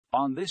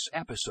On this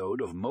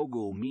episode of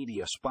Mogul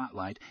Media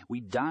Spotlight,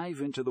 we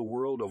dive into the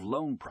world of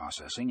loan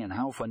processing and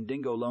how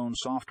Fundingo loan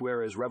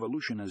software is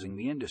revolutionizing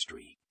the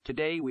industry.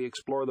 Today, we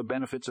explore the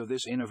benefits of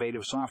this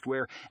innovative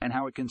software and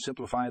how it can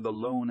simplify the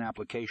loan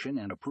application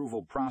and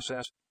approval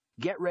process.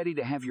 Get ready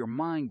to have your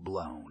mind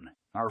blown.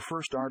 Our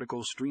first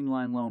article,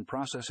 Streamline Loan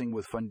Processing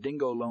with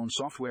Fundingo Loan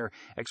Software,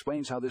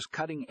 explains how this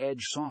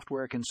cutting-edge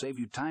software can save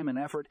you time and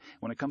effort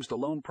when it comes to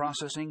loan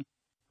processing.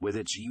 With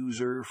its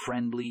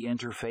user-friendly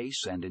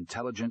interface and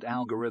intelligent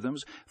algorithms,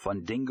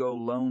 Fundingo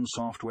loan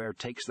software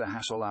takes the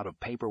hassle out of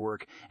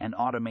paperwork and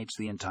automates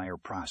the entire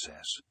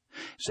process.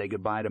 Say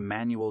goodbye to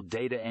manual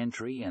data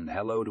entry and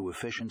hello to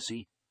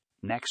efficiency.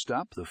 Next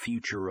up, the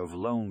future of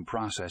loan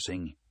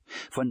processing.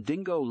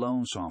 Fundingo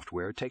loan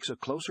software takes a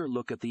closer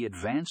look at the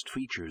advanced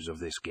features of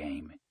this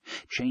game.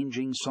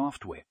 Changing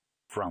software.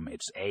 From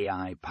its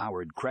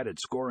AI-powered credit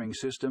scoring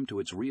system to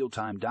its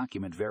real-time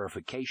document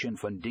verification,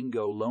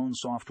 Fundingo loan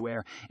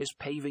software is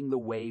paving the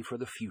way for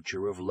the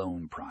future of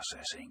loan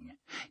processing.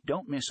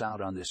 Don't miss out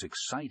on this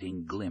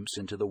exciting glimpse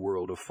into the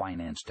world of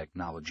finance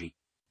technology.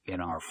 In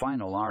our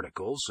final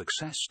article,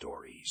 Success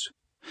Stories.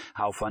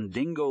 How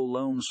Fundingo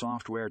loan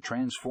software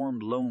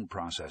transformed loan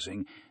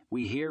processing,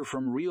 we hear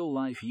from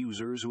real-life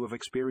users who have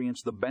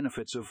experienced the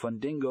benefits of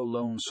Fundingo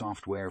loan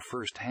software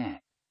firsthand.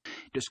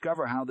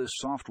 Discover how this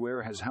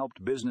software has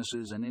helped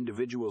businesses and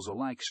individuals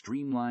alike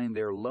streamline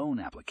their loan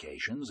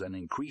applications and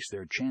increase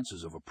their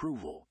chances of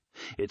approval.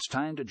 It's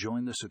time to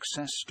join the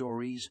success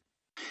stories.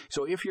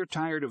 So if you're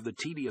tired of the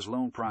tedious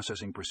loan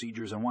processing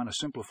procedures and want to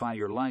simplify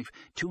your life,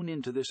 tune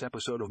in to this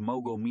episode of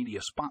Mogul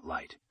Media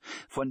Spotlight.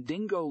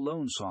 Fundingo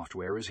loan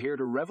software is here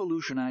to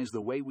revolutionize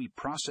the way we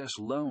process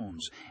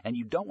loans, and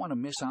you don't want to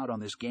miss out on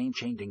this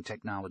game-changing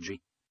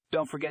technology.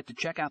 Don't forget to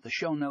check out the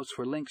show notes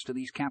for links to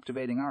these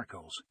captivating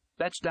articles.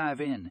 Let's dive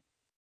in.